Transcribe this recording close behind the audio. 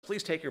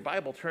please take your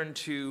Bible, turn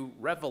to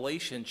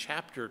Revelation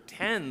chapter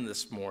 10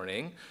 this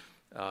morning.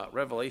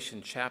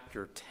 Revelation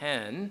chapter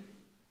 10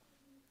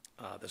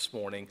 this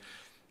morning.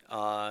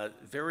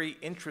 Very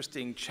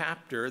interesting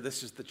chapter.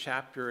 This is the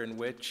chapter in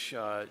which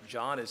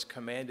John is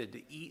commanded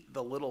to eat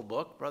the little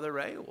book, Brother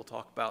Ray. We'll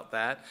talk about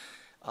that.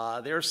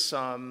 There's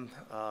some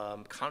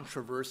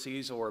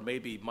controversies, or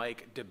maybe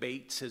Mike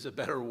debates is a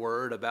better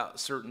word, about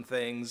certain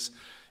things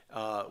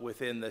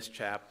within this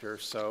chapter.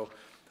 So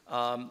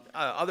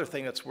other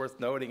thing that's worth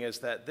noting is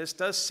that this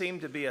does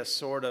seem to be a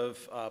sort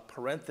of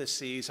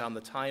parentheses on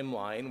the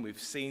timeline. We've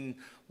seen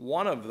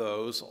one of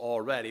those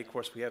already. Of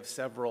course, we have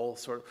several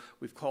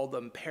we've called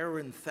them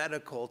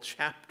parenthetical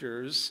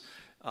chapters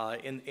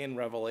in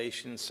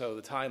Revelation. So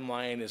the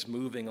timeline is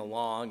moving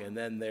along, and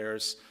then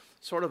there's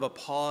sort of a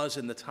pause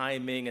in the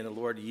timing, and the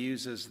Lord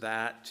uses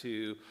that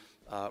to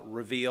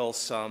reveal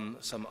some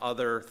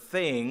other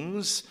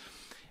things.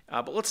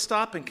 But let's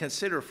stop and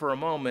consider for a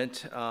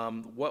moment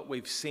what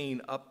we've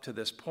seen up to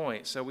this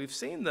point. So we've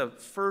seen the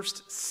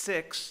first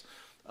six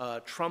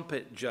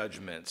trumpet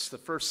judgments, the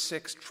first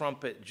six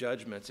trumpet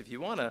judgments. If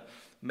you want to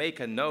make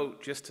a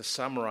note just to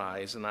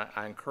summarize, and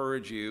I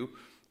encourage you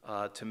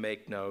to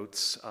make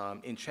notes,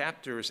 in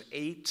chapters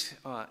 8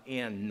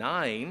 and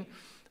 9,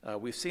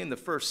 we've seen the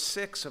first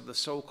six of the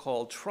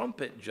so-called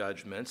trumpet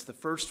judgments. The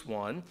first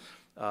one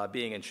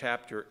being in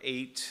chapter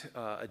 8,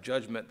 a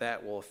judgment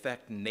that will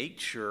affect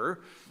nature.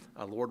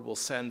 Lord will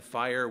send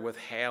fire with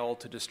hail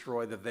to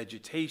destroy the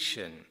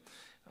vegetation.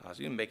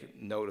 So you can make a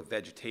note of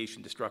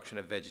vegetation, destruction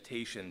of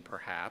vegetation,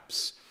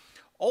 perhaps.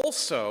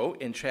 Also,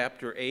 in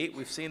chapter 8,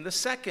 we've seen the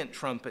second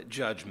trumpet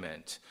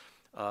judgment,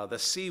 the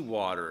sea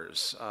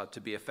waters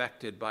to be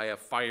affected by a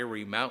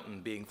fiery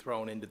mountain being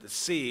thrown into the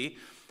sea.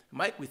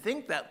 Mike, we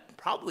think that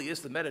probably is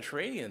the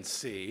Mediterranean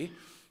Sea.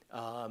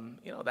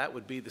 That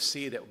would be the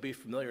sea that would be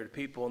familiar to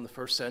people in the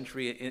first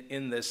century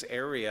in this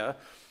area.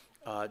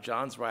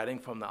 John's writing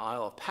from the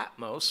Isle of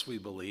Patmos, we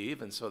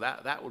believe, and so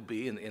that would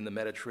be in the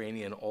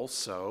Mediterranean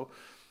also.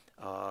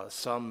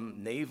 Some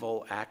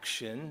naval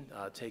action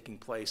taking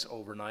place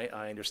overnight,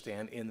 I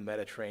understand, in the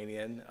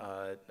Mediterranean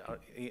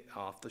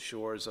off the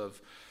shores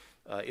of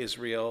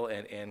Israel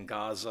and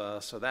Gaza.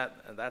 So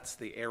that's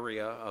the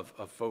area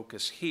of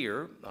focus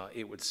here,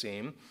 it would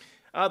seem.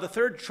 The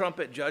third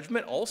trumpet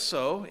judgment,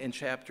 also in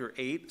chapter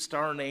 8,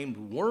 star named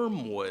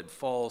Wormwood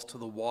falls to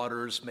the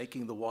waters,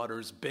 making the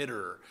waters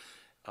bitter.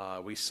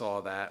 We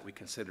saw that. We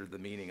considered the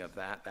meaning of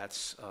that.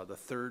 That's the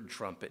third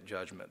trumpet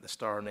judgment, the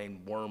star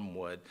named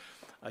Wormwood.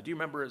 Do you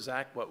remember,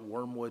 Zach, what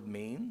wormwood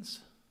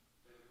means?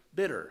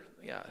 Bitter.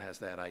 Yeah, it has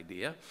that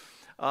idea.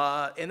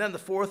 And then the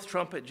fourth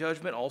trumpet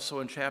judgment,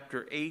 also in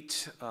chapter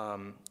 8,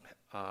 the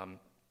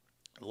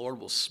Lord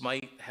will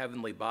smite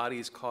heavenly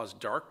bodies, cause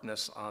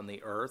darkness on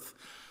the earth.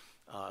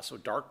 So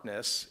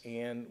darkness.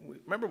 And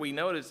remember, we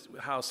noticed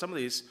how some of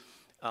these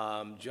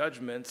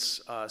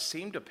judgments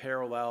seem to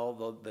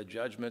parallel the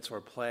judgments or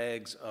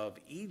plagues of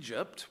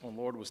Egypt when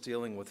the Lord was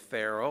dealing with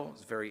Pharaoh.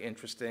 It's very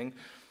interesting.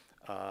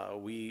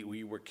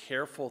 We were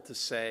careful to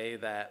say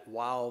that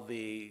while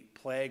the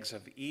plagues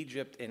of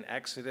Egypt in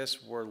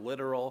Exodus were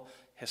literal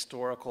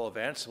historical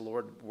events, the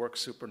Lord worked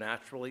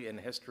supernaturally in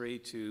history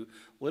to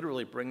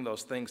literally bring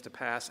those things to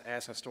pass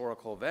as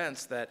historical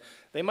events, that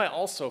they might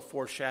also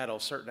foreshadow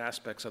certain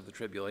aspects of the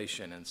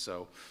tribulation. And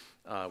so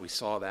we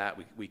saw that.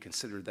 We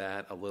considered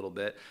that a little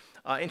bit.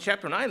 In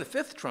chapter 9, the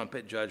fifth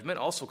trumpet judgment,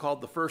 also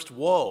called the first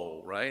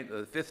woe, right?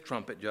 The fifth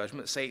trumpet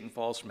judgment, Satan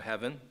falls from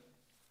heaven,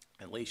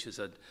 unleashes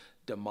a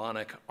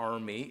demonic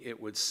army, it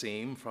would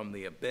seem, from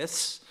the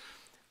abyss.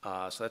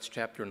 So that's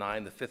chapter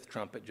 9, the fifth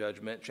trumpet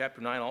judgment.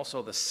 Chapter 9,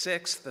 also the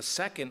sixth, the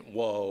second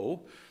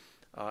woe,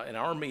 an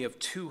army of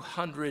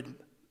 200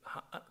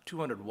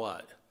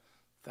 what?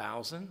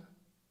 1,000?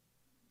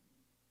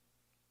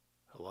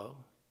 Hello?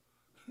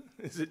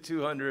 Is it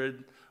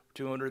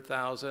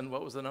 200,000?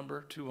 What was the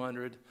number?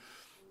 200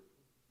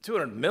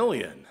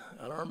 million.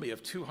 An army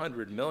of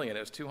 200 million. It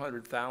was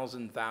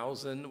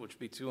 200,000, which would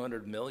be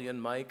 200 million,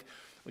 Mike.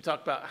 We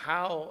talked about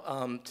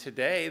how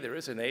today there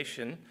is a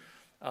nation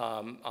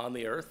on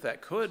the earth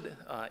that could,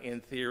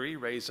 in theory,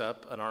 raise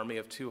up an army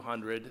of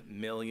 200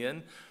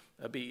 million.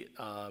 That'd be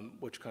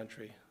which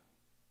country?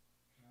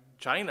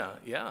 China.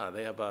 Yeah,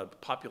 they have a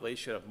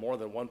population of more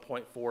than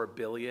 1.4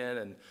 billion,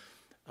 and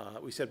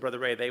we said, Brother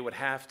Ray, they would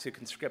have to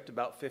conscript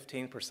about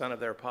 15%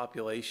 of their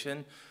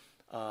population.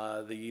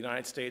 The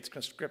United States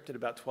conscripted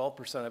about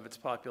 12% of its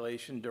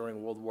population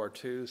during World War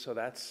II, so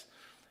that's,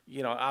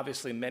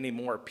 obviously many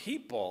more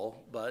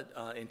people, but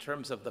in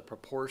terms of the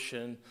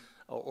proportion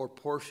or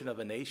portion of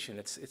a nation,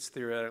 it's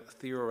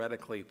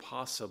theoretically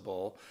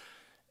possible.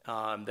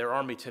 Their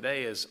army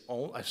today is,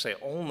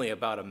 only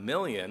about 1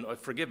 million, or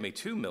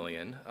 2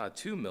 million.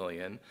 2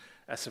 million.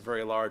 That's a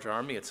very large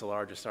army. It's the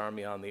largest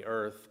army on the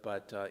earth,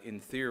 but in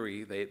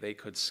theory, they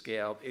could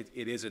scale.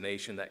 It is a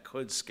nation that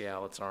could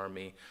scale its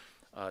army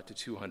to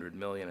 200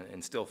 million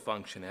and still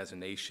function as a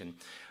nation.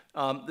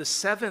 The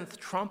seventh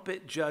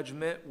trumpet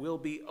judgment will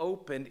be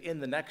opened in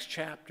the next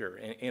chapter,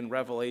 in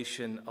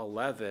Revelation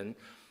 11.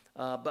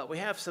 But we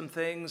have some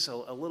things, a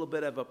little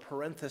bit of a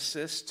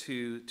parenthesis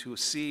to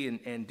see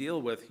and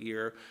deal with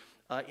here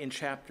in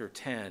chapter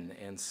 10.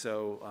 And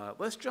so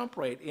let's jump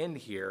right in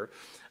here.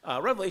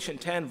 Revelation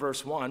 10,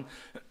 verse 1,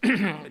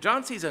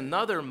 John sees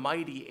another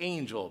mighty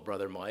angel,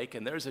 Brother Mike,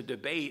 and there's a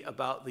debate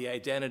about the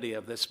identity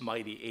of this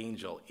mighty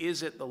angel.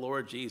 Is it the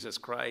Lord Jesus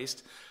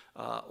Christ,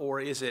 or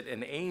is it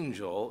an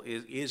angel,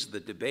 is the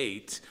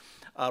debate.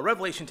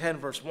 Revelation 10,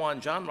 verse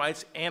 1, John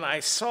writes, "And I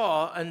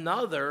saw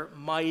another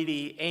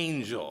mighty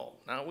angel."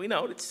 Now, we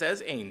know it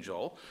says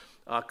angel,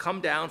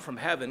 come down from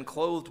heaven,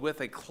 clothed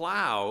with a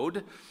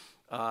cloud,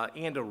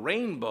 and a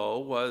rainbow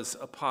was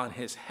upon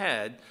his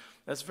head.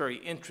 That's very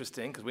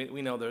interesting, because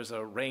we know there's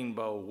a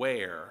rainbow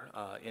where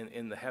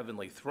in the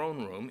heavenly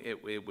throne room,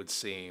 it would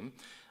seem.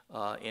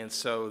 And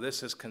so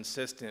this is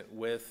consistent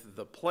with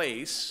the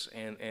place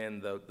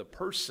and the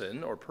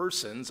person or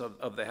persons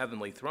of the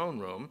heavenly throne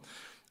room.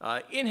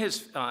 And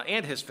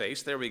his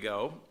face, there we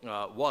go,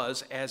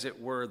 was as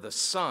it were the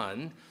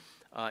sun,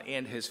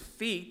 and his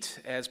feet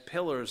as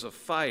pillars of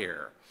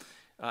fire.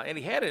 And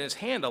he had in his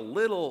hand a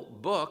little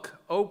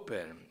book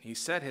open. He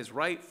set his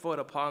right foot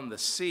upon the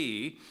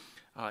sea,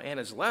 and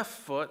his left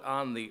foot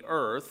on the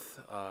earth,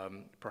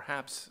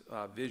 perhaps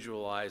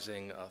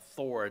visualizing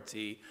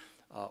authority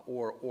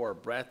or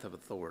breadth of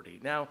authority.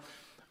 Now,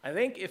 I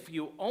think if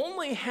you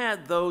only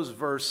had those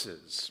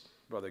verses,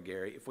 Brother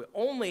Gary, if we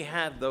only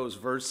had those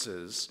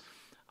verses,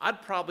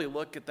 I'd probably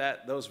look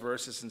at those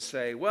verses and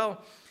say,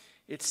 well,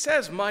 it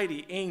says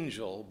mighty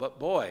angel, but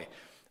boy,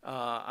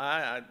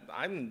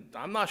 I'm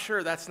not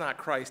sure that's not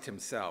Christ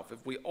himself.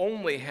 If we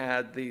only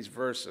had these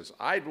verses,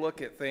 I'd look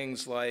at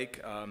things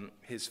like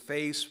his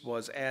face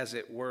was as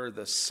it were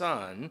the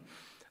sun,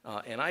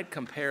 and I'd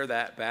compare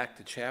that back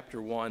to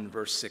chapter 1,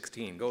 verse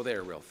 16. Go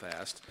there real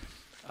fast.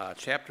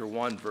 Chapter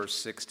 1, verse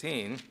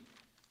 16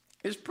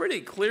 is pretty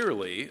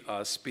clearly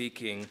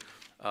speaking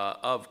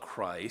of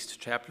Christ.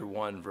 Chapter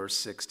 1, verse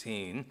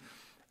 16.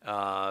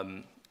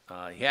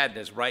 He had in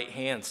his right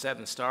hand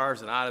 7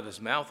 stars, and out of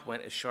his mouth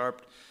went a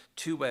sharp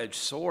two-edged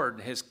sword,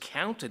 and his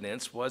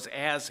countenance was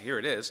as, here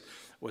it is,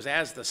 was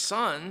as the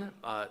sun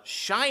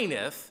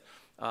shineth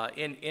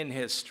in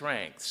his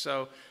strength.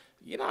 So,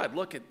 I'd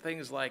look at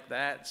things like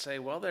that and say,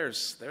 well,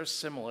 there's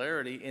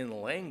similarity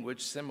in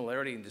language,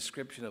 similarity in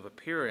description of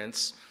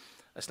appearance.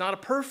 It's not a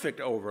perfect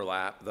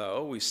overlap,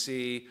 though. We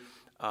see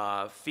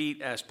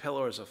feet as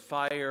pillars of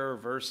fire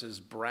versus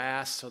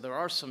brass, so there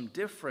are some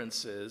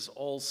differences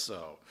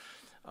also.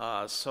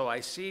 So I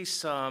see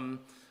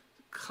some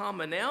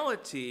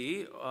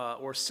commonality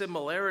or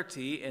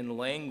similarity in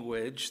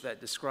language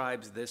that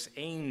describes this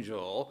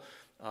angel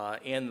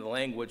and the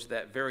language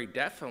that very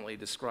definitely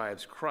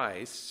describes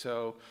Christ.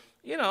 So,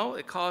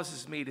 it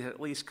causes me to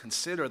at least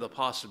consider the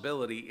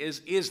possibility,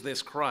 is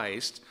this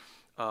Christ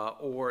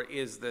or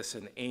is this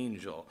an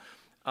angel?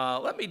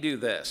 Let me do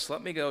this.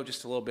 Let me go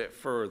just a little bit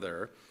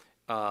further.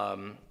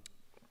 And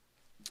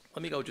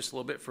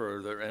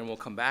we'll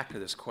come back to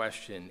this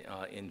question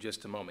in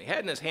just a moment. He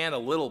had in his hand a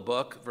little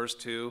book, verse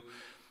 2.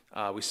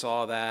 We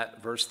saw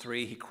that. Verse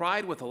 3, he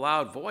cried with a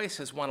loud voice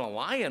as when a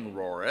lion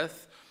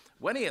roareth.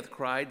 When he hath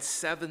cried,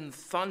 7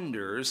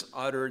 thunders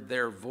uttered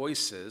their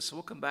voices. So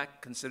we'll come back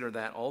and consider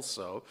that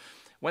also.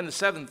 When the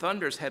 7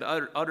 thunders had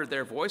uttered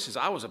their voices,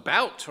 I was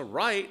about to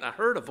write, and I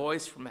heard a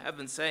voice from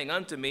heaven saying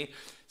unto me,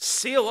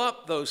 seal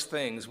up those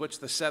things which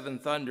the 7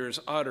 thunders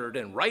uttered,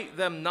 and write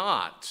them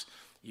not.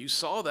 You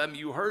saw them,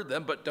 you heard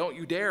them, but don't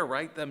you dare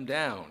write them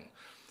down.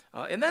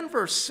 And then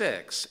verse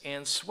 6,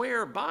 and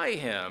swear by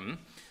him.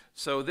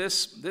 So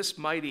this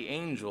mighty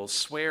angel,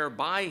 swear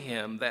by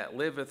him that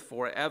liveth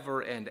forever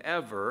and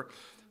ever,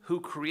 who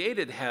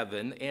created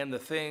heaven and the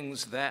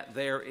things that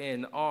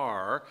therein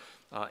are,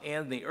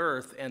 and the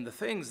earth and the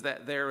things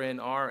that therein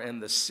are,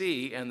 and the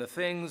sea and the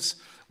things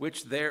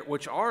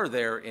which are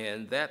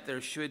therein, that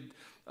there should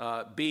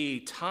be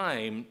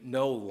time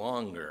no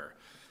longer.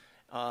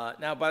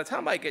 Now, by the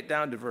time I get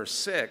down to verse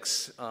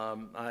 6,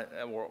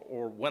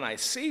 or when I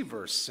see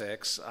verse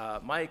 6,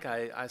 Mike,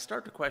 I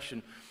start to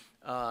question,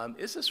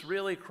 is this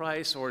really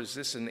Christ, or is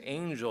this an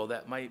angel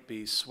that might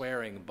be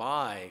swearing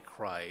by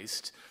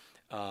Christ?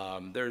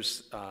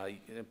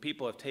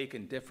 People have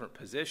taken different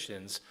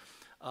positions,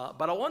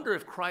 but I wonder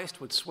if Christ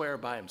would swear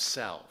by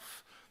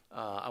himself.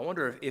 I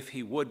wonder if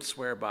he would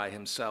swear by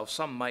himself.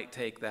 Some might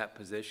take that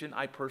position.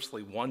 I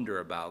personally wonder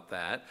about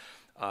that.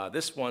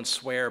 This one,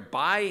 swear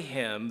by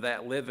him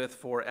that liveth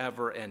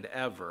forever and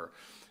ever.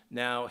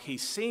 Now, he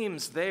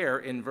seems there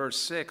in verse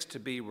 6 to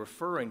be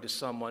referring to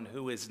someone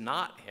who is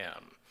not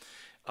him.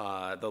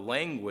 The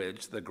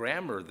language, the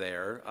grammar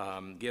there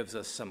gives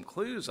us some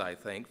clues, I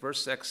think.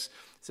 Verse 6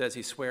 says,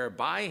 he swear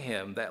by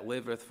him that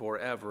liveth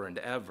forever and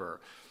ever.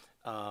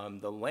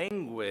 The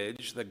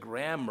language, the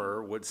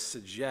grammar would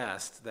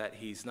suggest that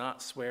he's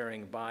not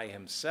swearing by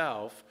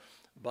himself,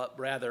 but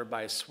rather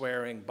by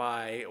swearing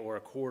by or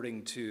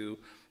according to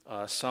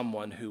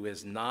someone who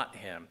is not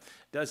him.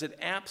 Does it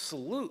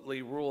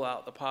absolutely rule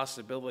out the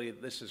possibility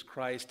that this is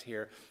Christ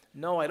here?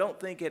 No, I don't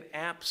think it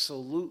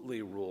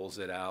absolutely rules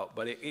it out,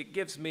 but it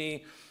gives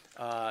me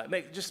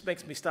just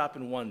makes me stop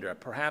and wonder.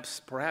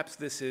 Perhaps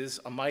this is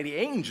a mighty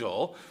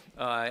angel,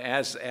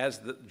 as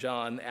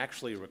John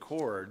actually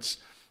records,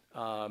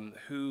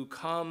 who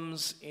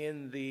comes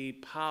in the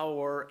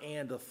power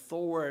and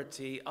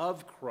authority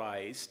of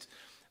Christ,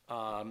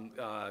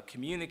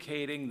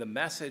 communicating the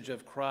message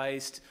of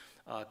Christ,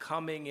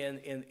 coming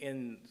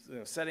in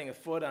setting a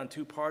foot on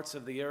two parts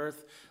of the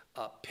earth,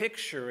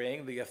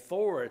 picturing the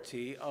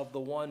authority of the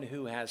one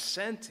who has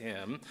sent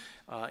him,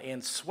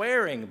 and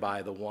swearing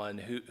by the one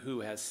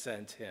who has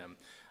sent him.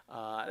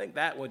 I think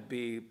that would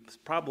be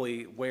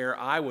probably where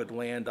I would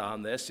land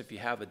on this. If you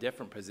have a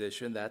different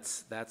position,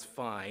 that's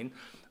fine.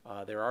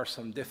 There are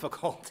some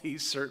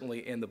difficulties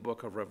certainly in the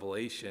book of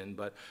Revelation,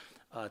 but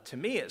to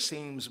me it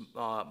seems,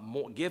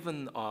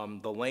 given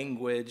the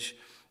language,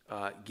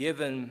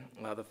 given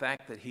the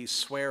fact that he's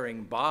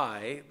swearing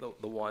by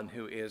the one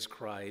who is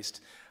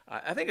Christ,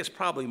 I think it's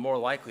probably more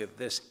likely that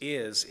this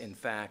is, in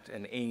fact,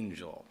 an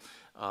angel.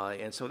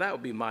 And so that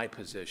would be my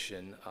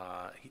position.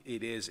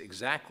 It is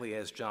exactly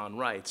as John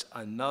writes,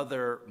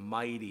 another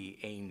mighty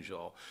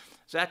angel.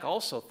 Zach,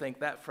 also think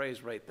that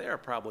phrase right there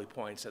probably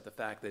points at the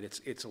fact that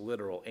it's a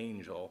literal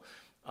angel.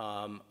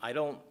 I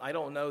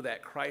don't know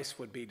that Christ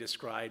would be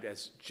described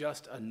as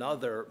just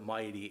another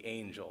mighty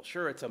angel.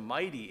 Sure, it's a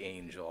mighty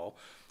angel,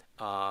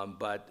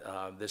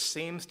 but this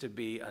seems to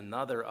be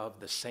another of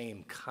the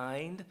same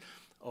kind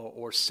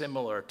or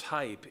similar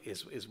type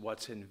is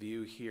what's in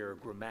view here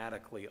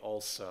grammatically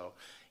also.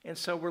 And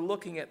so we're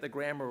looking at the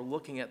grammar, we're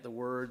looking at the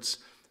words.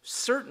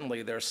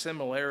 Certainly there's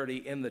similarity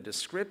in the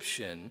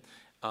description,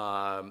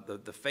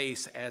 the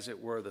face as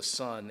it were the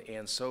sun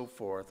and so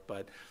forth,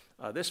 but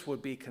this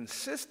would be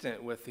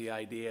consistent with the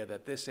idea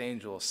that this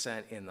angel is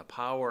sent in the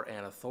power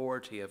and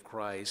authority of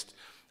Christ,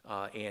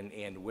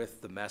 and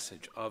with the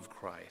message of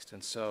Christ.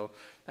 And so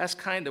that's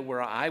kind of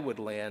where I would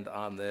land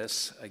on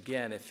this.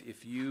 Again,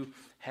 if you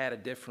had a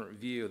different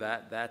view,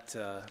 that's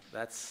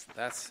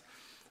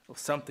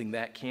something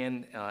that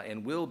can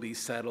and will be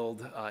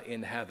settled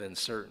in heaven,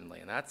 certainly,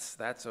 and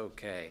that's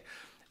okay.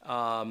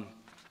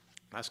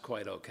 That's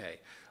quite okay.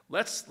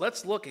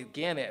 Let's look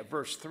again at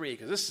verse 3,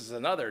 because this is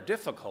another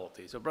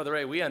difficulty. So, Brother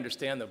Ray, we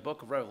understand the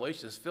book of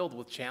Revelation is filled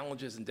with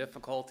challenges and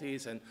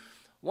difficulties, and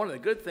one of the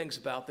good things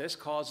about this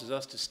causes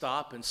us to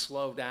stop and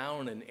slow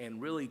down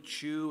and really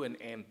chew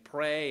and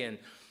pray and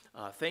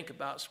think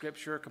about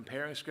Scripture,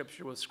 comparing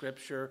Scripture with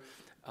Scripture,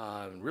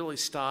 really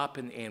stop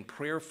and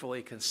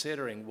prayerfully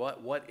considering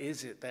what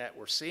is it that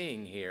we're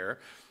seeing here.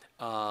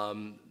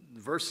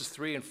 Verses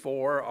 3 and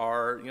 4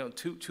 are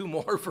two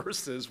more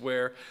verses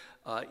where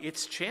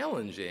it's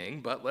challenging,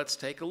 but let's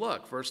take a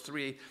look. Verse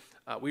 3,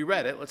 we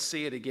read it. Let's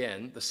see it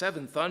again. The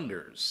seven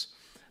thunders.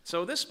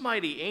 So this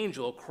mighty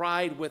angel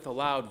cried with a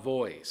loud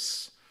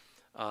voice,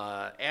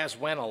 as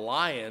when a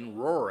lion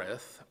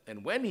roareth,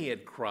 and when he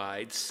had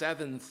cried,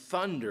 seven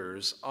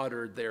thunders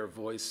uttered their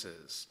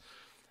voices.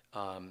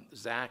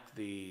 Zach,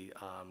 the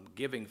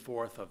giving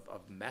forth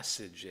of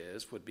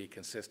messages would be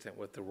consistent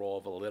with the role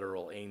of a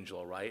literal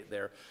angel, right?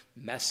 They're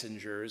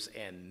messengers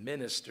and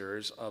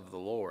ministers of the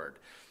Lord.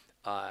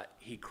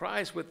 He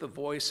cries with the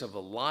voice of a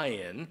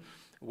lion.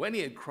 When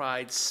he had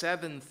cried,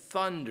 seven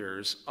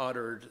thunders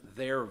uttered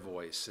their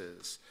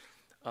voices.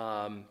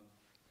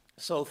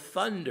 So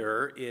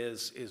thunder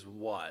is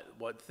what?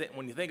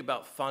 When you think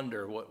about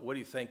thunder, what do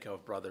you think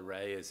of, Brother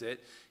Ray? Is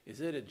it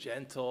a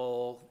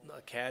gentle,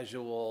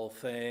 casual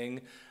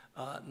thing?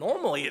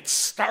 Normally it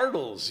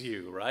startles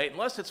you, right?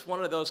 Unless it's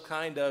one of those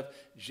kind of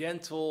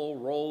gentle,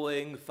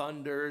 rolling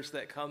thunders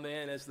that come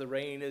in as the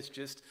rain is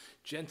just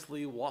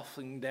gently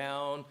wafting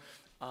down.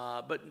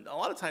 But a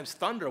lot of times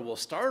thunder will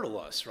startle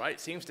us, right? It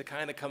seems to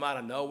kind of come out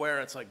of nowhere.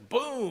 And it's like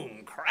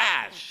boom,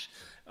 crash,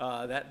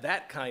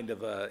 that kind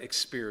of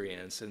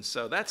experience. And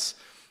so that's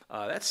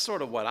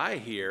sort of what I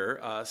hear.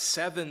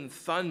 Seven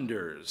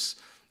thunders,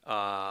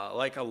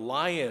 like a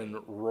lion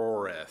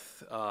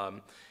roareth.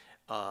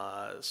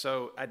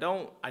 So I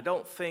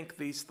don't think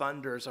these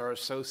thunders are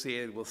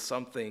associated with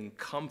something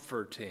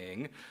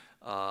comforting,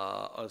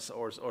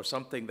 or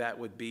something that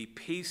would be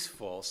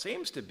peaceful.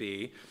 Seems to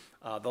be.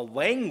 The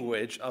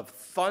language of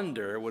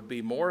thunder would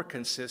be more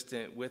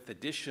consistent with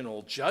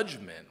additional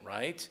judgment,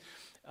 right?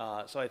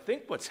 So I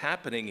think what's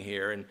happening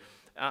here, and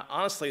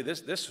honestly,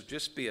 this would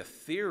just be a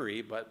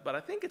theory, but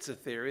I think it's a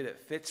theory that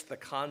fits the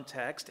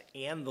context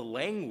and the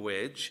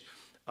language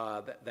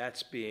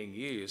that's being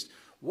used.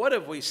 What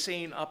have we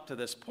seen up to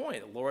this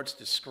point? The Lord's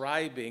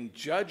describing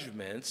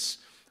judgments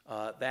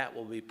that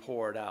will be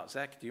poured out.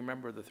 Zach, do you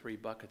remember the three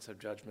buckets of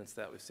judgments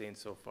that we've seen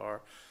so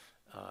far?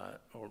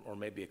 Or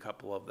maybe a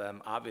couple of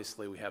them.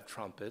 Obviously, we have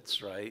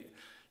trumpets, right?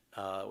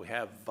 We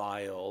have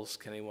vials.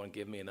 Can anyone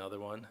give me another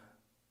one?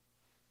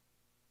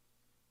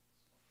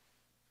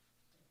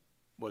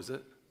 What is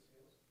it?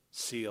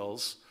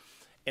 Seals.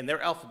 And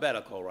they're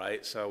alphabetical,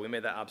 right? So we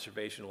made that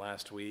observation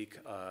last week.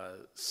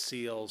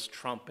 Seals,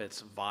 trumpets,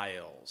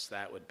 vials.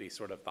 That would be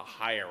sort of the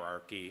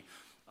hierarchy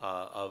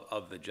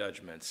of the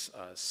judgments.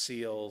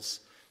 Seals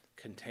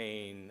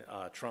contain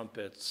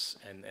trumpets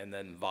and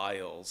then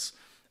vials.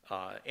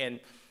 And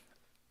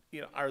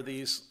are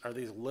these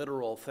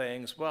literal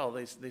things? Well,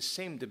 they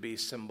seem to be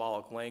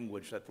symbolic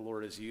language that the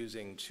Lord is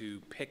using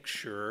to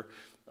picture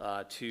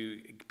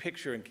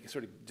and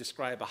sort of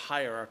describe a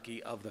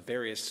hierarchy of the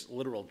various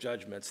literal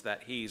judgments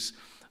that he's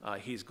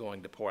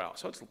going to pour out.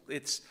 So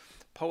it's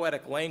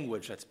poetic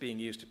language that's being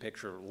used to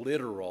picture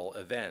literal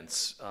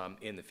events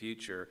in the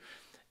future.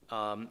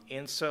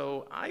 And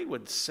so I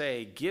would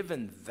say,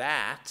 given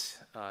that,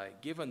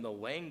 given the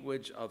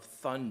language of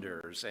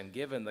thunders, and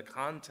given the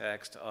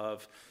context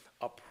of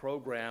a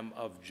program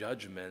of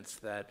judgments,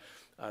 that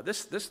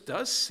this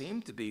does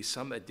seem to be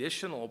some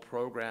additional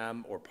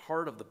program or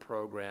part of the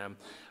program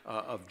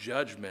of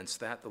judgments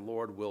that the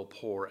Lord will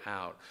pour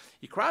out.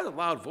 He cried with a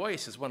loud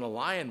voice as when a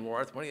lion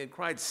roareth. When he had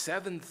cried,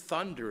 7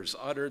 thunders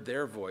uttered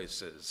their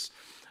voices.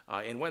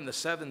 And when the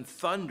 7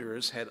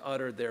 thunders had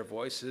uttered their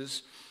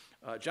voices,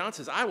 John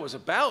says, I was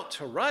about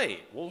to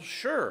write. Well,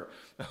 sure.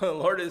 The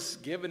Lord has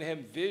given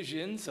him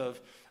visions of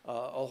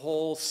a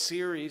whole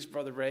series,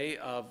 Brother Ray,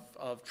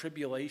 of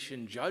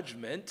tribulation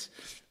judgment,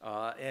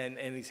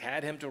 and he's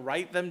had him to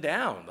write them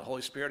down. The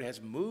Holy Spirit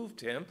has moved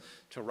him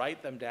to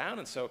write them down,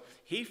 and so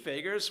he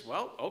figures,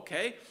 well,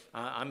 okay,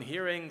 I'm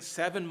hearing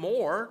 7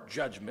 more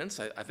judgments,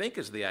 I think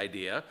is the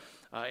idea,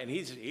 and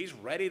he's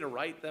ready to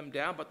write them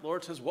down, but the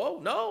Lord says,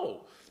 whoa,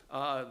 no,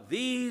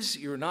 these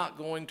you're not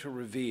going to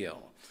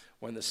reveal.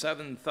 When the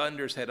 7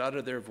 thunders had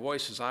uttered their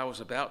voices, I was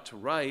about to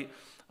write,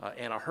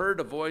 and I heard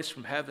a voice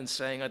from heaven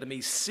saying unto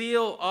me,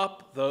 seal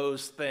up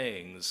those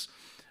things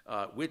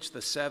which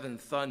the 7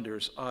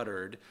 thunders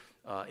uttered,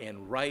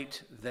 and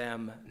write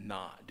them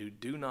not.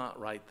 Do not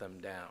write them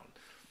down.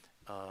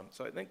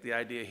 So I think the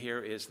idea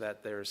here is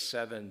that there's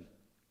 7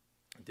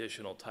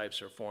 additional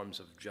types or forms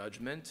of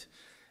judgment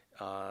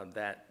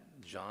that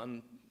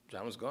John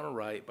was going to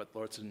write, but the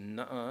Lord said,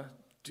 nuh-uh.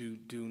 Do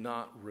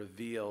not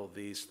reveal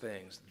these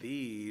things.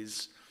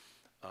 These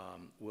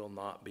will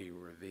not be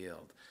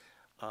revealed.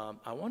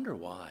 I wonder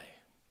why.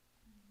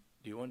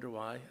 Do you wonder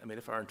why? I mean,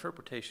 if our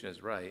interpretation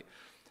is right.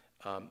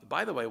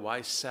 By the way,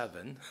 why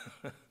 7?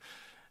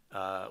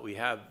 We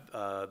have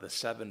the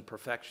 7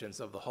 perfections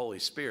of the Holy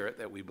Spirit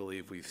that we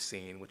believe we've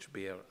seen, which would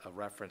be a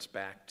reference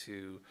back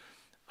to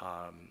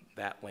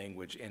that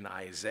language in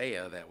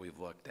Isaiah that we've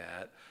looked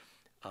at.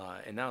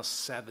 And now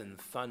 7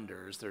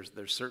 thunders,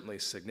 there's certainly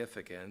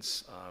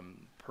significance,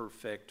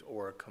 perfect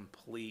or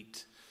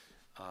complete,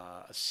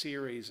 a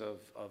series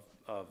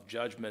of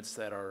judgments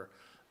that are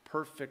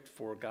perfect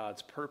for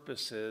God's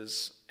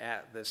purposes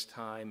at this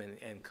time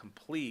and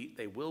complete.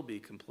 They will be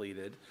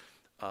completed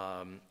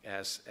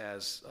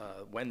as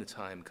when the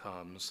time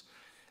comes.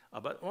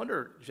 But I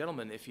wonder,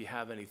 gentlemen, if you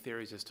have any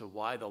theories as to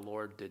why the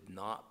Lord did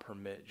not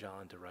permit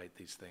John to write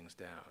these things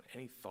down.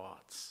 Any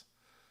thoughts?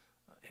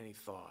 Any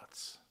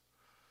thoughts?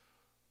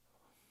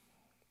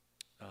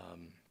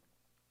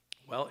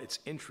 Well, it's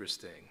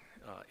interesting.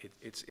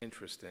 It's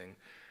interesting.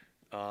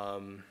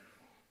 We'll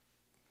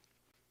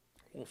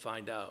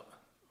find out.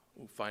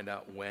 We'll find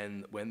out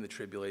when the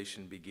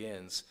tribulation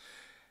begins.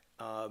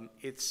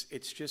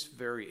 It's just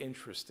very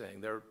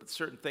interesting. There are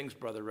certain things,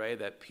 Brother Ray,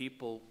 that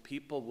people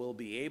will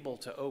be able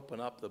to open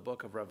up the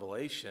book of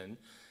Revelation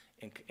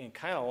and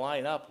kind of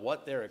line up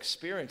what they're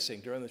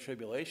experiencing during the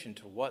tribulation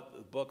to what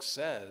the book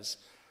says.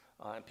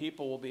 And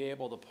people will be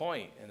able to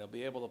point, and they'll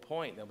be able to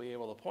point, and they'll be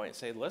able to point and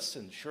say,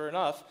 listen, sure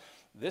enough,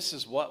 this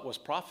is what was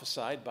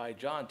prophesied by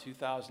John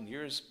 2,000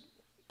 years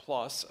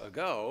plus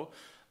ago,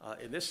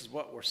 and this is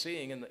what we're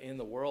seeing in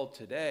the world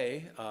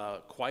today,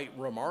 quite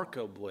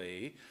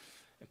remarkably.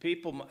 And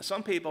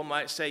some people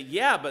might say,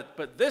 yeah,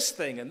 but this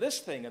thing, and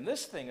this thing, and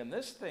this thing, and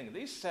this thing,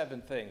 these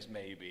 7 things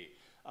maybe,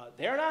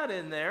 they're not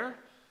in there.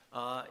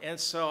 And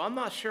so I'm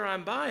not sure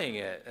I'm buying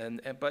it.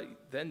 But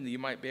then you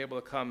might be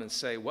able to come and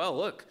say, well,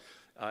 look,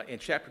 in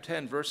chapter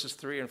 10, verses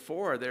 3 and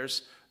 4,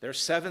 there's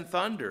 7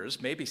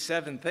 thunders, maybe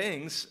 7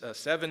 things,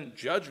 7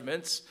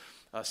 judgments,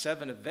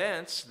 7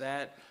 events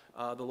that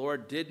the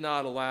Lord did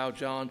not allow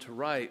John to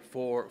write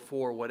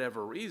for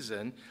whatever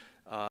reason.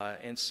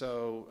 And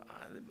so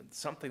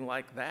something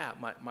like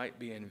that might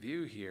be in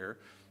view here.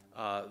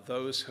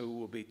 Those who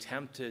will be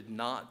tempted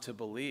not to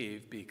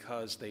believe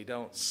because they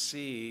don't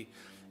see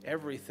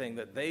everything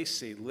that they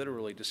see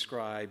literally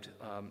described,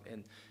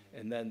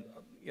 and then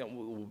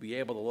we'll be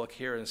able to look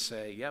here and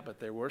say, yeah, but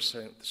there were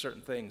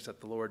certain things that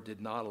the Lord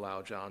did not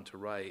allow John to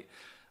write,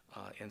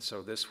 and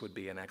so this would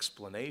be an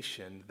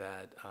explanation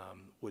that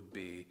would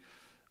be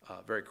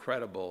very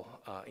credible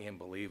and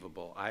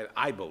believable.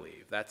 I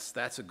believe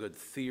that's a good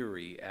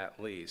theory at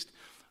least.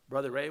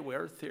 Brother Ray,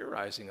 we're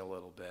theorizing a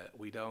little bit.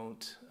 We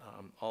don't.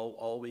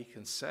 All we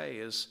can say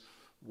is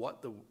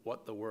what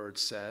the Word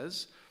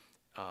says.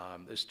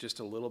 There's just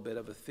a little bit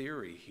of a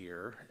theory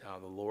here.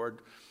 The Lord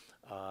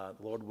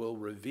will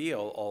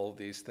reveal all of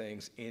these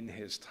things in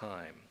His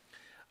time.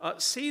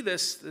 See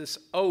this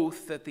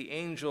oath that the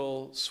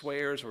angel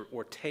swears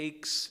or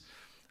takes.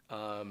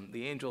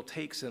 The angel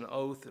takes an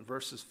oath in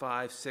verses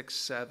 5, 6,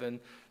 7.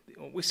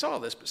 We saw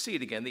this, but see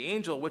it again. The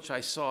angel which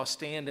I saw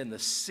stand in the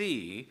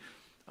sea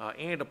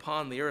and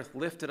upon the earth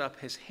lifted up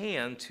his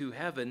hand to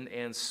heaven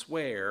and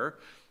swear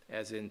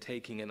as in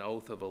taking an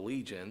oath of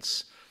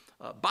allegiance.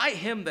 By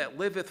him that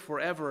liveth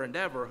forever and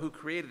ever, who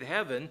created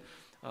heaven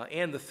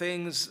and the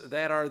things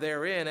that are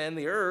therein, and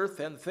the earth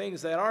and the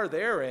things that are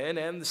therein,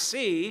 and the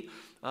sea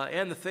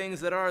and the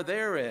things that are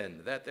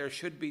therein, that there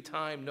should be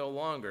time no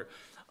longer.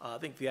 I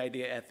think the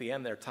idea at the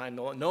end there, time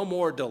no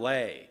more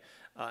delay.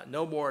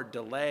 No more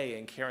delay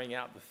in carrying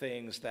out the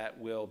things that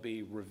will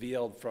be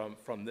revealed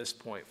from this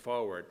point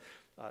forward.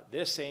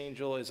 This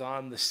angel is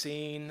on the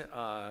scene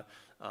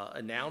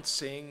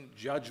announcing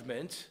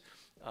judgment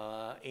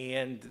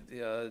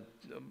and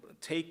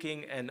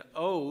taking an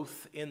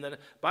oath in the...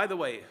 By the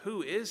way,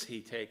 who is he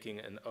taking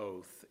an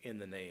oath in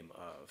the name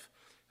of?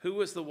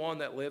 Who is the one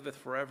that liveth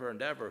forever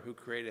and ever, who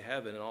created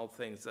heaven and all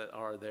things that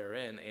are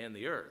therein and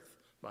the earth?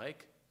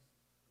 Mike?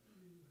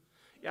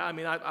 Yeah, I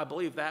mean, I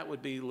believe that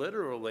would be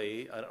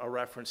literally a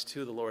reference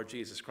to the Lord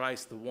Jesus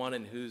Christ, the one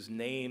in whose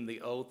name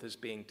the oath is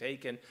being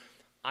taken.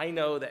 I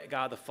know that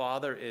God the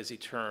Father is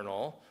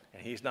eternal,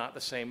 and he's not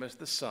the same as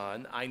the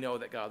Son. I know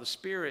that God the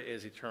Spirit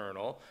is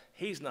eternal.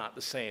 He's not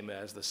the same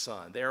as the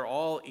Son. They're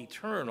all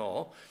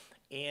eternal,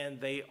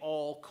 and they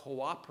all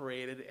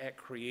cooperated at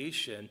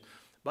creation.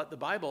 But the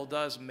Bible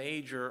does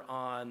major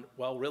on,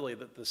 well, really,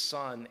 the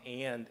Son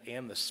and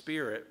the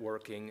Spirit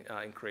working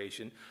in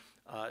creation.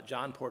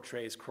 John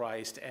portrays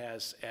Christ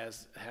as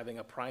having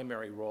a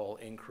primary role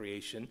in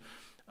creation.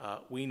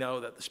 We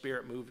know that the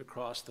Spirit moved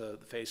across the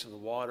face of the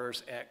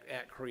waters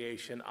at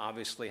creation,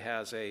 obviously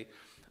has a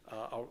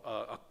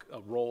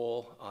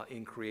role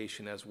in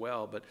creation as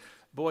well. But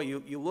boy,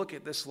 you look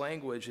at this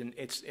language, and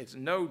it's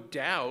no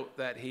doubt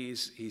that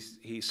he's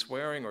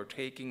swearing or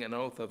taking an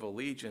oath of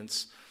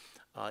allegiance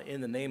in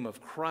the name of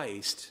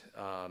Christ,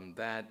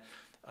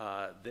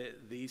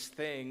 these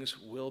things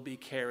will be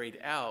carried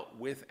out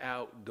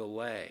without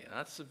delay.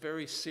 That's a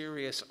very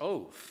serious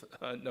oath,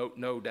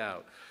 no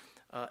doubt.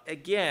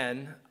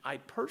 Again, I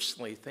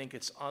personally think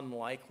it's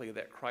unlikely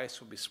that Christ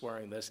will be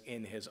swearing this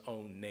in his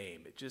own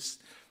name.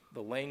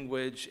 The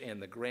language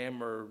and the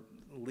grammar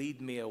lead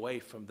me away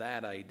from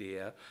that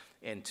idea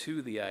and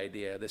to the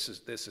idea this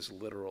is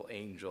literal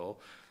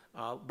angel.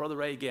 Brother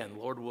Ray, again,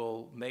 Lord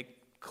will make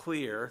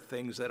clear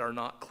things that are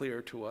not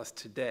clear to us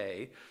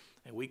today.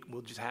 And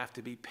we'll just have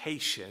to be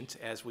patient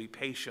as we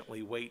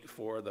patiently wait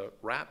for the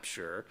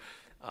rapture.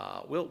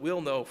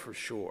 We'll know for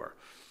sure.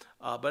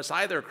 But it's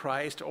either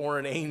Christ or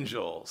an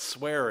angel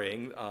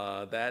swearing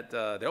that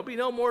there'll be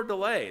no more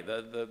delay.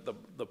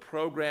 The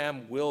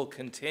program will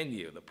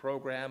continue. The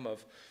program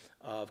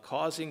of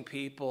causing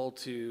people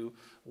to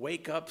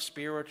wake up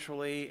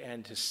spiritually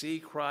and to see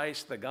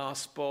Christ, the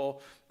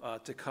gospel,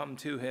 to come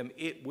to him,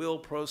 it will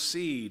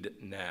proceed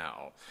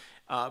now.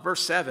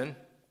 Verse 7.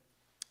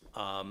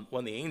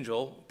 When the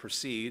angel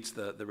proceeds,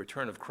 the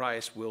return of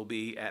Christ will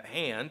be at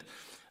hand.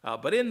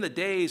 But in the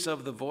days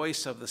of the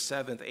voice of the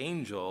seventh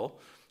angel,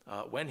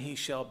 when he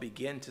shall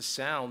begin to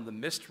sound, the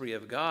mystery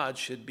of God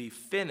should be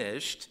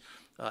finished,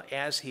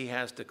 as he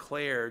has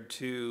declared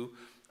to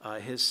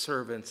his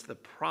servants, the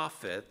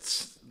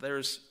prophets.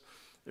 There's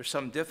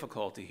some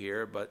difficulty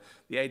here, but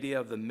the idea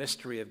of the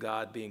mystery of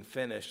God being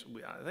finished,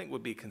 I think,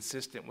 would be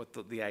consistent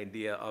with the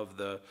idea of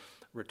the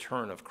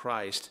return of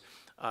Christ.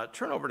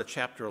 Turn over to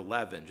chapter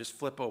 11. Just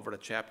flip over to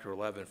chapter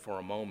 11 for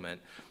a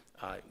moment.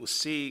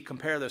 We'll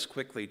compare this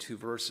quickly to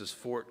verses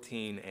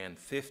 14 and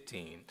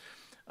 15.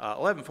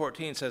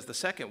 11:14 says, "The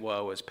second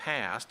woe is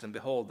past, and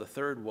behold, the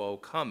third woe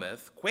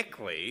cometh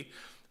quickly,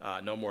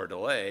 no more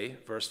delay."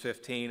 Verse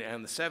 15,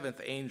 "And the seventh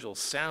angel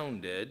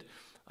sounded,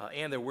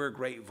 and there were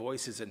great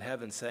voices in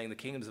heaven saying, The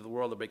kingdoms of the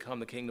world have become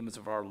the kingdoms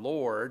of our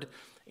Lord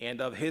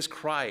and of his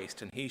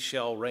Christ, and he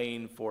shall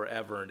reign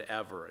forever and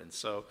ever." And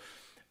so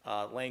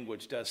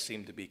language does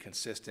seem to be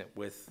consistent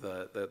with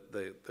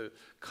the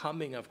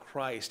coming of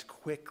Christ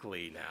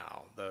quickly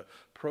now. The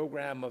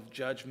program of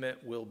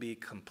judgment will be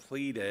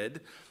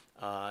completed.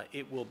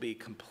 It will be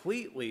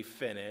completely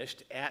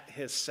finished at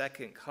his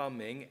second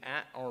coming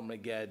at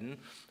Armageddon,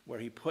 where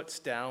he puts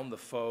down the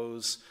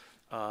foes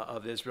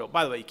of Israel.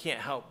 By the way, you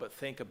can't help but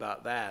think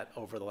about that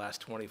over the last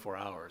 24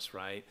 hours,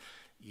 right?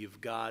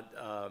 You've got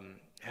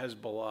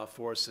Hezbollah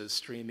forces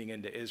streaming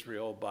into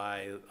Israel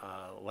by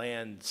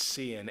land,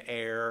 sea, and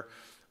air,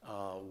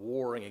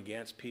 warring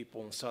against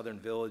people in southern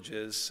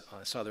villages,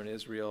 southern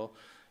Israel.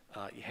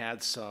 You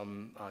had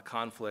some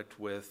conflict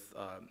with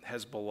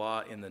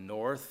Hezbollah in the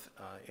north,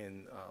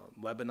 in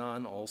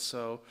Lebanon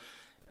also.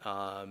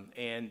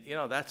 And,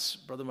 that's,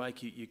 Brother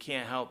Mike, you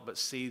can't help but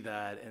see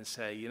that and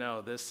say,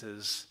 this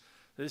is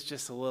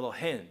just a little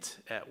hint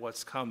at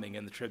what's coming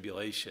in the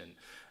tribulation.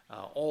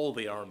 All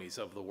the armies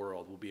of the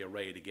world will be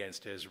arrayed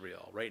against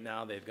Israel. Right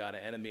now, they've got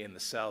an enemy in the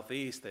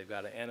southeast. They've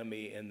got an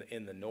enemy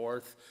in the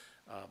north,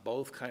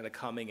 both kind of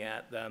coming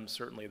at them.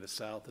 Certainly, the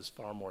south is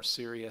far more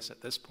serious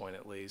at this point,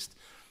 at least.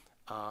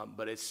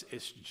 But it's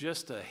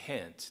just a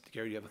hint.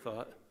 Gary, do you have a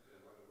thought?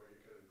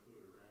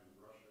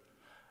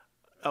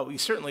 Oh, you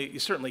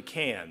certainly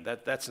can.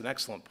 That's an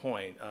excellent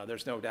point.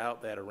 There's no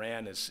doubt that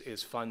Iran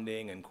is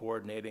funding and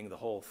coordinating the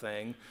whole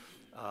thing.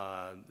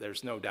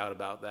 There's no doubt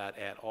about that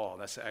at all.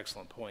 That's an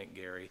excellent point,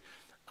 Gary.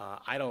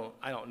 I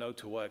don't know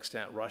to what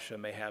extent Russia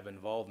may have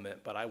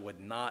involvement, but I would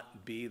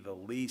not be the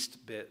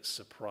least bit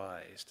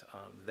surprised.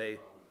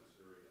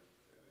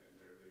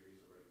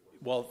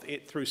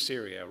 Through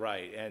Syria,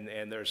 right,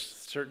 and there's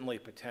certainly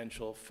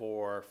potential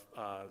for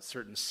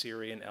certain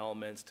Syrian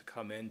elements to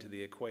come into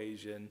the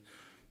equation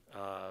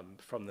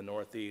from the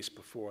northeast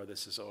before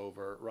this is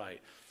over,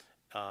 right.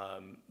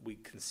 We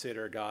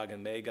consider Gog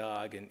and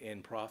Magog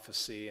in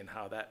prophecy and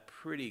how that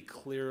pretty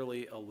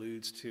clearly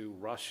alludes to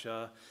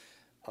Russia.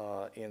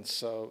 And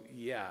so,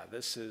 yeah,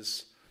 this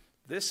is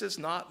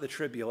not the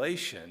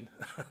tribulation.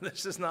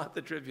 This is not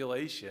the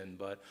tribulation,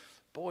 but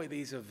boy,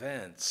 these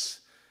events,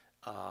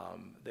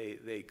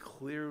 they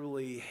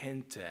clearly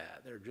hint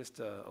at. They're just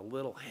a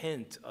little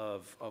hint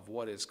of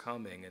what is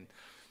coming. And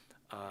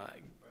by the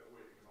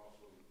way, you can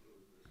also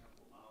include the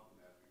Temple Mount in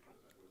that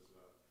because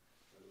that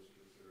was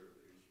considered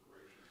the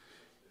inspiration for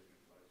what's taking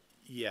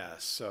place. yeah,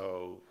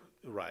 so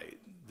right,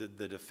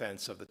 the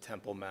defense of the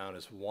Temple Mount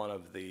is one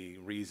of the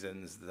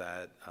reasons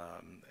that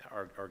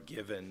are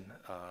given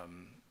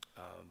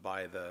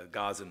by the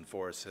Gazan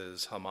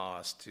forces,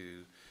 Hamas,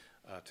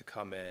 to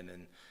come in.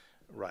 And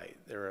right,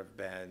 there have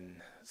been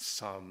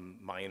some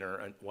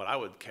minor, what I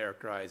would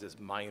characterize as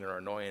minor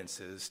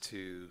annoyances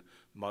to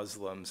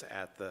Muslims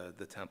at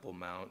the Temple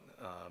Mount.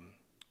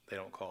 They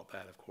don't call it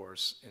that, of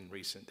course, in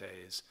recent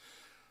days.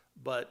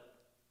 But,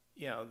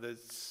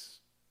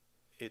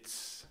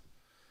 it's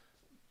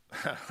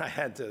I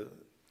had to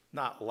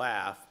not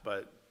laugh,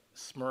 but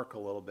smirk a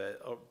little bit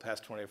over the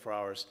past 24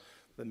 hours.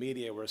 The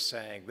media were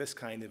saying this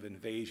kind of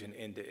invasion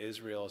into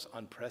Israel is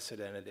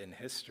unprecedented in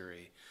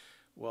history.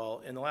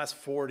 Well, in the last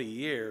 40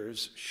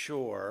 years,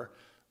 sure,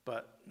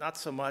 but not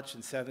so much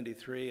in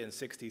 73 and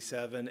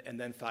 67 and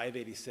then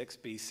 586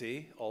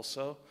 BC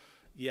also.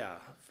 Yeah,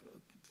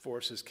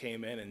 forces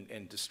came in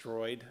and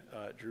destroyed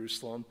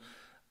Jerusalem.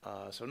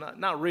 So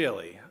not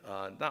really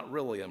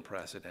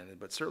unprecedented,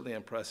 but certainly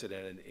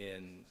unprecedented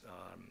in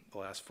the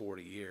last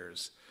 40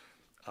 years.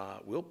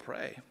 We'll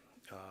pray.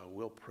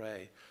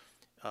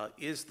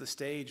 Is the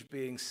stage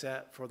being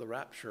set for the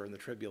rapture and the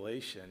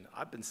tribulation?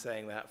 I've been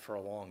saying that for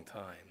a long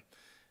time.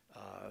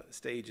 The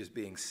stage is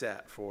being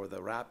set for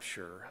the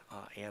rapture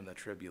and the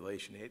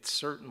tribulation. It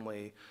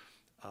certainly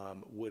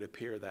would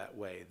appear that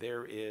way.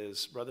 There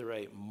is, Brother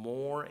Ray,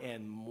 more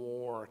and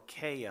more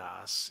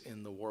chaos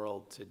in the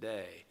world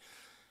today.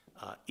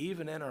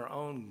 Even in our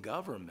own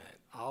government,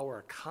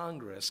 our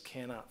Congress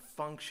cannot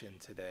function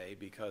today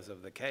because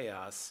of the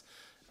chaos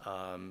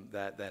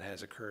that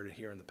has occurred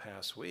here in the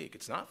past week.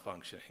 It's not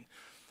functioning.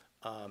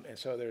 And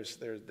so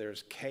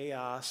there's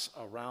chaos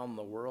around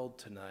the world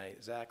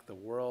tonight. Zach, the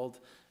world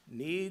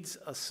needs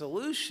a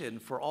solution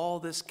for all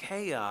this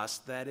chaos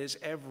that is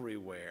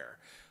everywhere.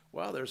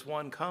 Well, there's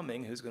one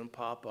coming who's going to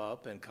pop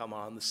up and come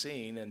on the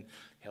scene, and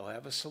he'll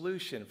have a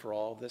solution for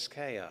all this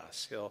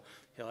chaos. He'll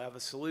have a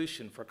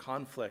solution for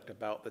conflict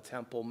about the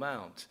Temple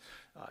Mount.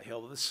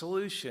 He'll have a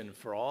solution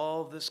for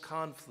all this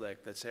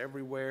conflict that's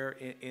everywhere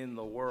in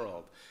the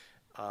world.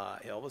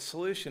 He'll have a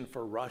solution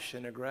for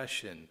Russian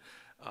aggression.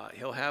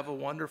 He'll have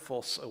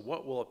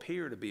what will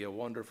appear to be a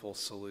wonderful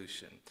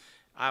solution.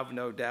 I have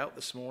no doubt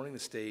this morning the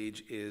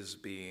stage is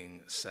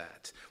being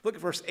set. Look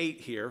at verse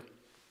 8 here.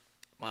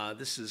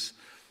 This is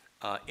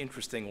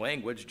interesting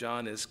language.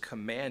 John is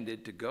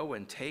commanded to go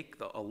and take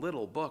a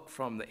little book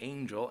from the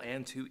angel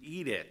and to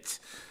eat it.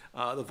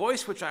 The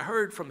voice which I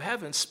heard from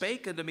heaven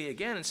spake unto me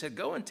again and said,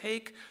 Go and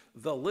take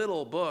the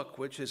little book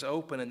which is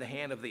open in the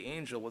hand of the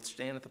angel which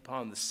standeth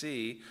upon the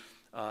sea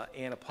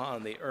and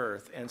upon the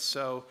earth. And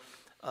so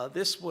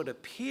this would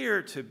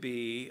appear to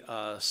be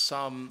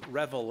some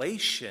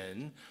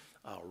revelation,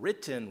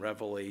 written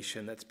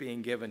revelation that's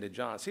being given to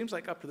John. It seems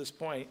like up to this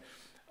point,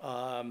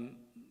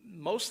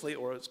 mostly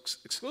or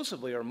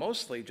exclusively or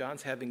mostly,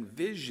 John's having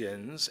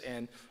visions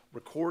and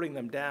recording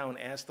them down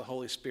as the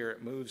Holy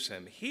Spirit moves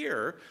him.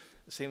 Here,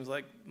 it seems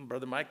like,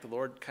 Brother Mike, the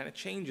Lord kind of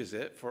changes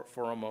it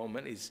for a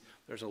moment.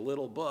 There's a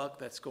little book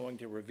that's going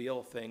to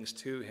reveal things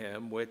to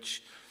him,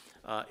 which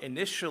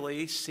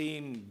initially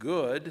seem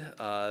good.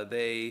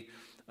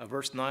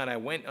 Verse 9, I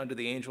went unto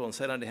the angel and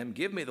said unto him,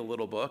 Give me the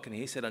little book. And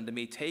he said unto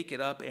me, Take it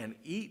up and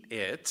eat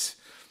it.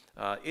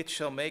 It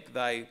shall make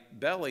thy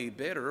belly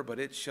bitter, but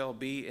it shall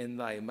be in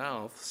thy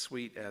mouth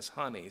sweet as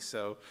honey.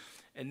 So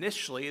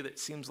initially, it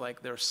seems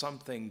like there's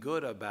something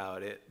good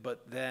about it,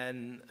 but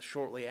then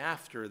shortly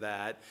after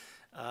that,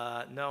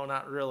 no,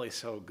 not really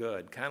so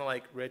good. Kind of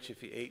like, Rich,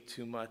 if you ate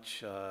too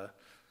much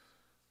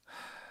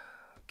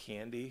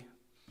candy.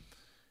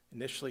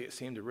 Initially, it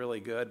seemed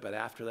really good, but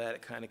after that,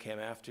 it kind of came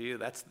after you.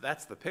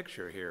 That's the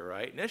picture here,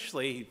 right?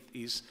 Initially,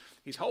 he's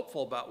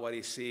hopeful about what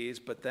he sees,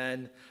 but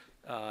then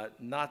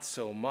not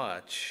so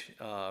much.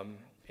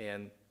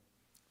 And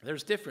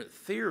there's different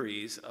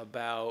theories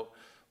about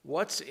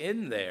what's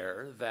in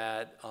there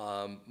that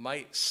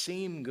might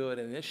seem good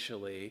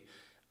initially,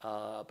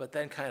 but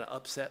then kind of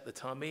upset the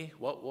tummy.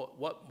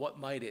 What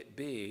might it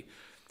be?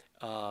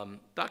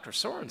 Dr.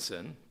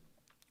 Sorensen,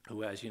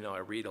 who, as you know, I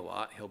read a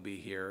lot, he'll be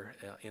here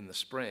in the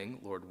spring,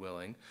 Lord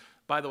willing,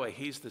 By the way,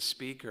 he's the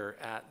speaker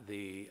at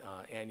the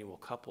annual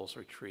couples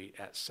retreat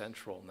at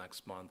Central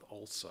next month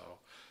also.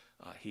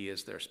 He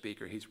is their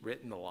speaker. He's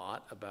written a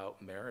lot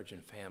about marriage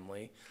and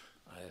family.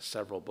 Has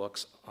several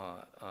books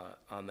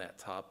on that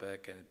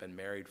topic, and has been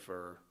married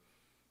for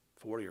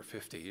 40 or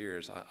 50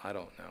 years. I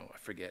don't know. I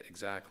forget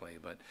exactly.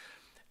 But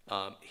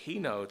he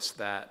notes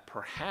that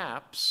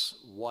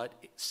perhaps what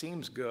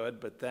seems good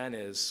but then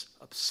is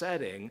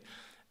upsetting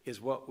is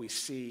what we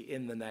see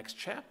in the next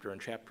chapter. In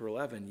chapter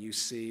 11, you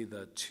see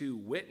the two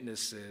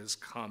witnesses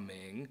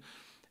coming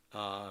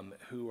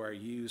who are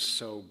used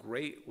so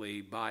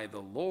greatly by the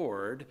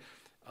Lord,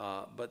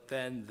 but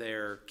then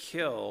they're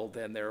killed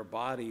and their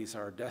bodies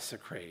are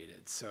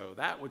desecrated. So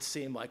that would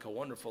seem like a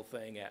wonderful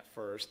thing at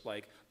first,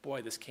 like,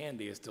 boy, this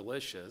candy is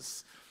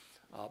delicious.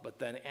 But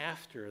then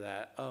after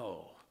that,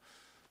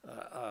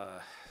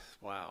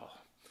 wow.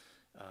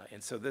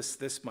 And so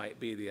this might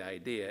be the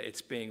idea.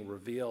 It's being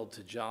revealed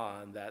to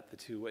John that the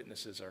two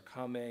witnesses are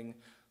coming,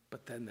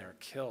 but then they're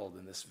killed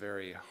in this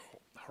very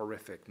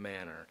horrific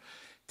manner.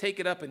 Take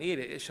it up and eat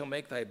it. It shall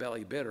make thy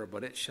belly bitter,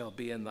 but it shall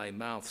be in thy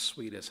mouth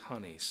sweet as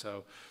honey.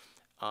 So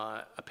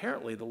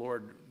apparently the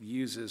Lord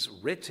uses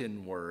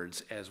written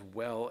words as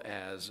well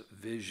as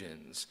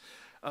visions.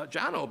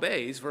 John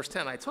obeys. Verse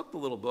 10, I took the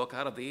little book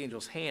out of the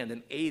angel's hand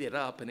and ate it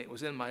up, and it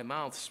was in my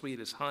mouth sweet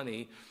as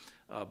honey.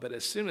 But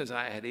as soon as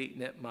I had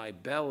eaten it, my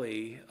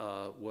belly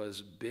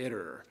was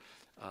bitter.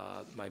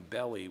 My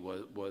belly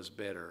was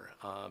bitter.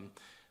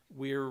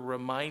 We're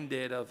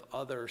reminded of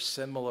other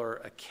similar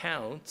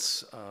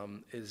accounts.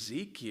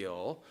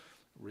 Ezekiel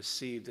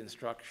received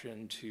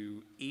instruction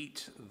to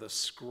eat the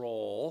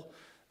scroll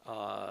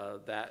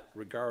that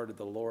regarded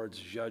the Lord's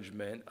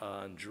judgment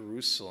on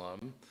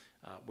Jerusalem.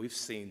 We've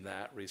seen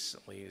that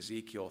recently,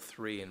 Ezekiel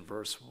 3 and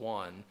verse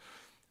 1.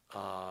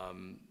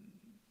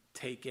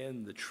 Take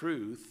in the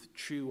truth,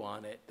 chew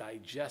on it,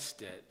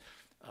 digest it,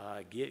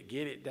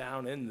 get it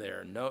down in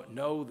there.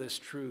 Know this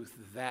truth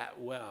that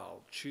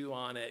well. Chew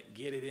on it,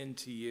 get it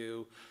into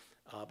you.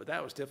 But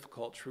that was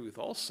difficult truth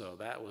also.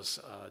 That was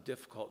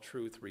difficult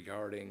truth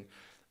regarding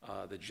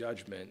the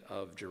judgment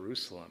of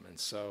Jerusalem. And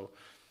so,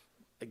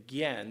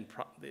 again,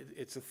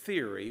 it's a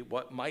theory.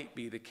 What might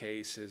be the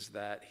case is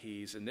that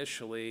he's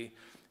initially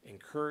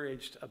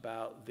encouraged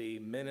about the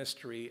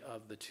ministry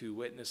of the two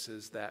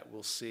witnesses that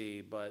we'll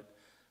see, but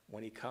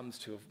when he comes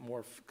to a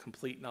more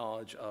complete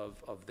knowledge of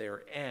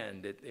their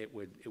end, it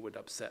would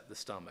upset the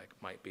stomach,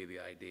 might be the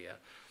idea.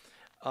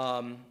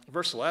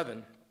 Verse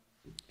 11,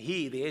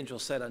 he, the angel,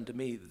 said unto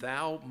me,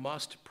 thou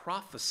must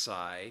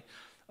prophesy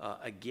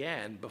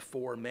again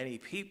before many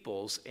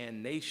peoples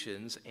and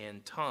nations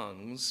and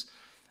tongues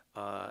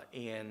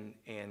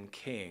and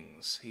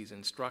kings. He's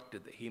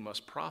instructed that he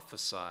must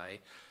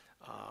prophesy.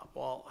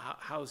 Well,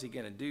 how is he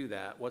going to do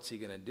that? What's he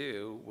going to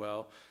do?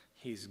 Well,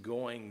 he's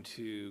going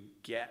to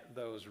get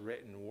those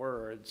written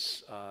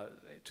words,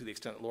 to the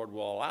extent the Lord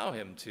will allow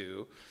him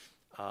to,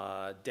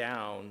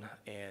 down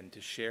and to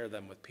share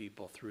them with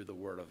people through the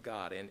Word of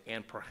God.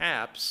 And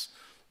perhaps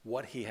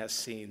what he has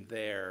seen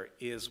there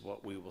is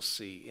what we will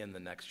see in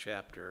the next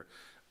chapter,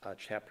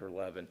 chapter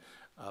 11.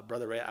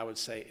 Brother Ray, I would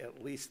say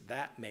at least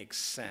that makes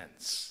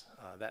sense.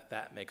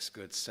 That makes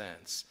good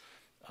sense.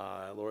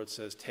 Lord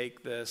says,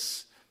 take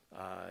this.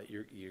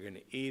 You're going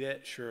to eat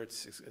it. Sure,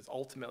 it's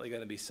ultimately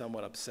going to be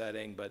somewhat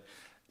upsetting, but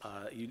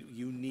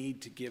you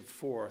need to give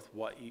forth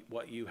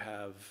what you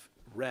have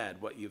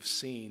read, what you've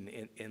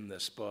seen in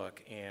this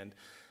book. And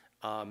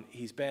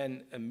he's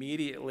been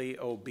immediately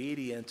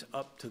obedient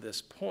up to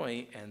this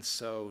point, and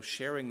so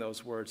sharing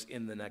those words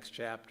in the next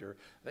chapter,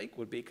 I think,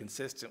 would be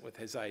consistent with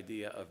his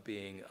idea of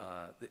being,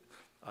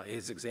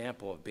 his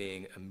example of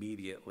being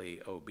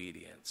immediately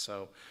obedient.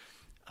 So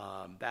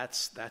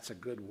that's a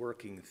good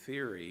working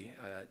theory.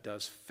 It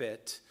does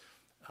fit.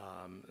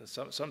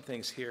 Some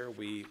things here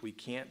we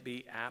can't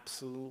be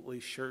absolutely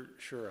sure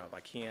of. I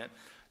can't,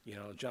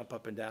 jump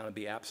up and down and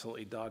be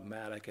absolutely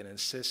dogmatic and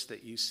insist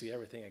that you see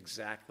everything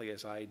exactly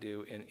as I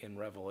do in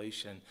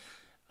Revelation,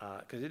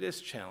 because it is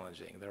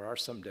challenging. There are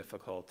some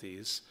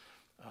difficulties.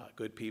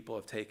 Good people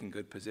have taken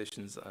good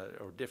positions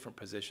or different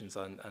positions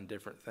on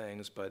different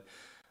things, but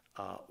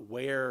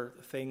where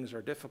things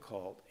are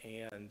difficult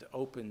and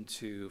open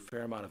to a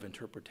fair amount of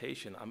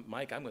interpretation,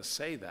 Mike, I'm going to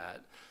say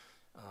that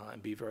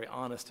and be very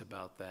honest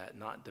about that,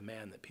 not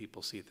demand that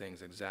people see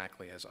things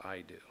exactly as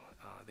I do.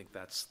 I think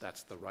that's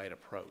the right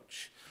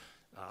approach.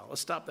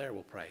 Let's stop there.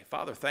 We'll pray.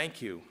 Father,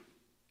 thank you,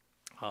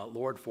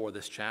 Lord, for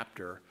this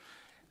chapter.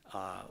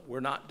 We're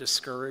not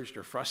discouraged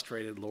or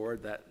frustrated,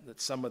 Lord, that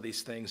some of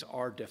these things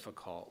are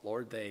difficult.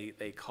 Lord,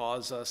 they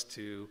cause us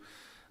to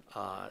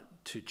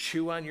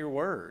chew on your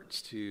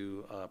words,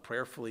 to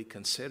prayerfully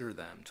consider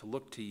them, to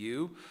look to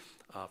you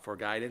for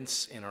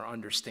guidance in our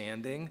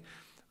understanding,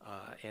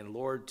 and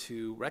Lord,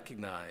 to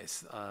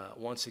recognize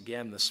once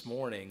again this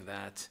morning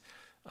that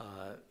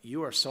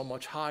you are so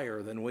much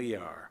higher than we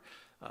are.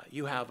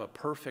 You have a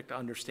perfect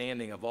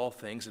understanding of all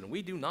things, and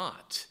we do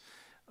not.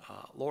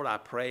 Lord, I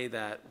pray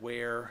that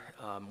where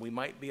we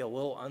might be a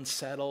little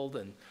unsettled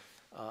and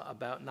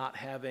about not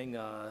having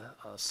a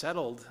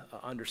settled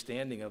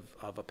understanding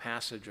of a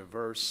passage, a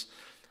verse.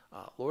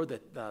 Lord,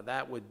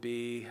 that would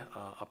be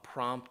a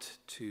prompt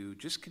to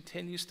just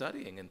continue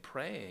studying and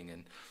praying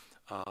and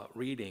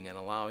reading and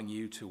allowing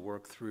you to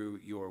work through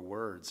your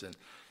words. And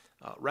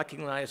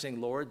recognizing,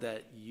 Lord,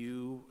 that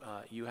you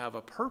have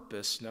a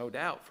purpose, no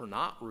doubt, for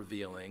not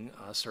revealing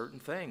certain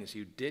things.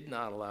 You did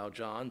not allow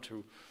John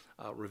to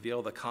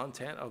reveal the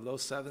content of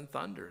those 7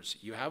 thunders.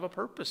 You have a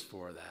purpose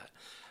for that.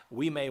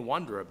 We may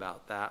wonder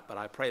about that, but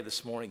I pray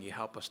this morning you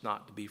help us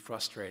not to be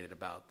frustrated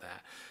about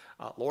that.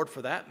 Lord,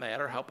 for that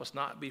matter, help us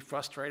not be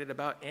frustrated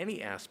about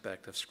any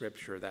aspect of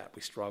Scripture that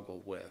we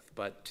struggle with,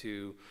 but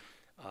to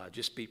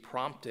just be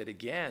prompted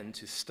again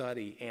to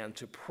study and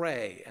to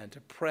pray and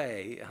to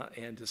pray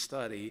and to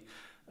study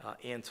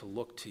and to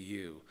look to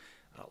you.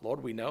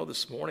 Lord, we know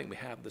this morning we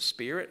have the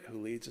Spirit who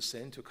leads us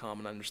into a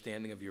common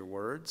understanding of your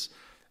words.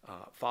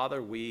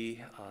 Father,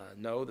 we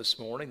know this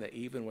morning that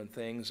even when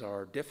things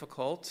are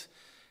difficult,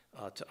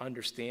 to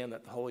understand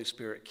that the Holy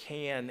Spirit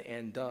can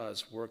and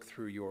does work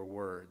through your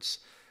words.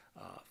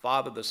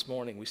 Father, this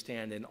morning we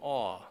stand in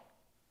awe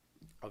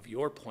of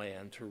your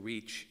plan to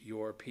reach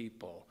your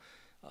people.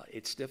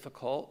 It's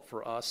difficult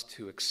for us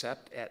to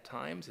accept at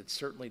times. It's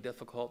certainly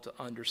difficult to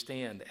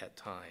understand at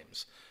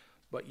times.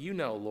 But you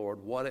know,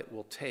 Lord, what it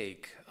will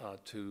take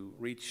to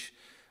reach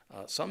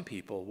some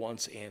people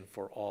once and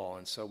for all.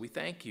 And so we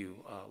thank you,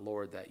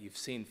 Lord, that you've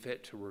seen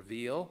fit to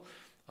reveal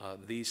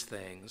these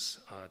things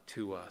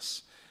to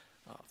us.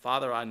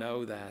 Father, I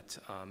know that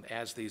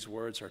as these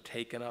words are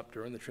taken up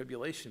during the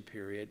tribulation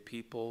period,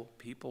 people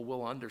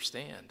will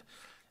understand.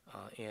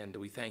 And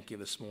we thank you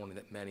this morning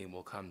that many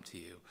will come to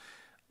you.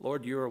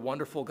 Lord, you're a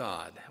wonderful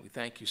God. We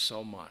thank you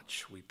so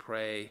much. We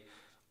pray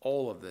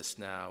all of this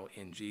now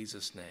in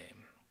Jesus'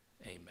 name.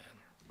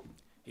 Amen.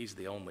 He's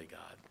the only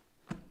God.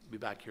 We'll be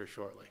back here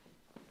shortly.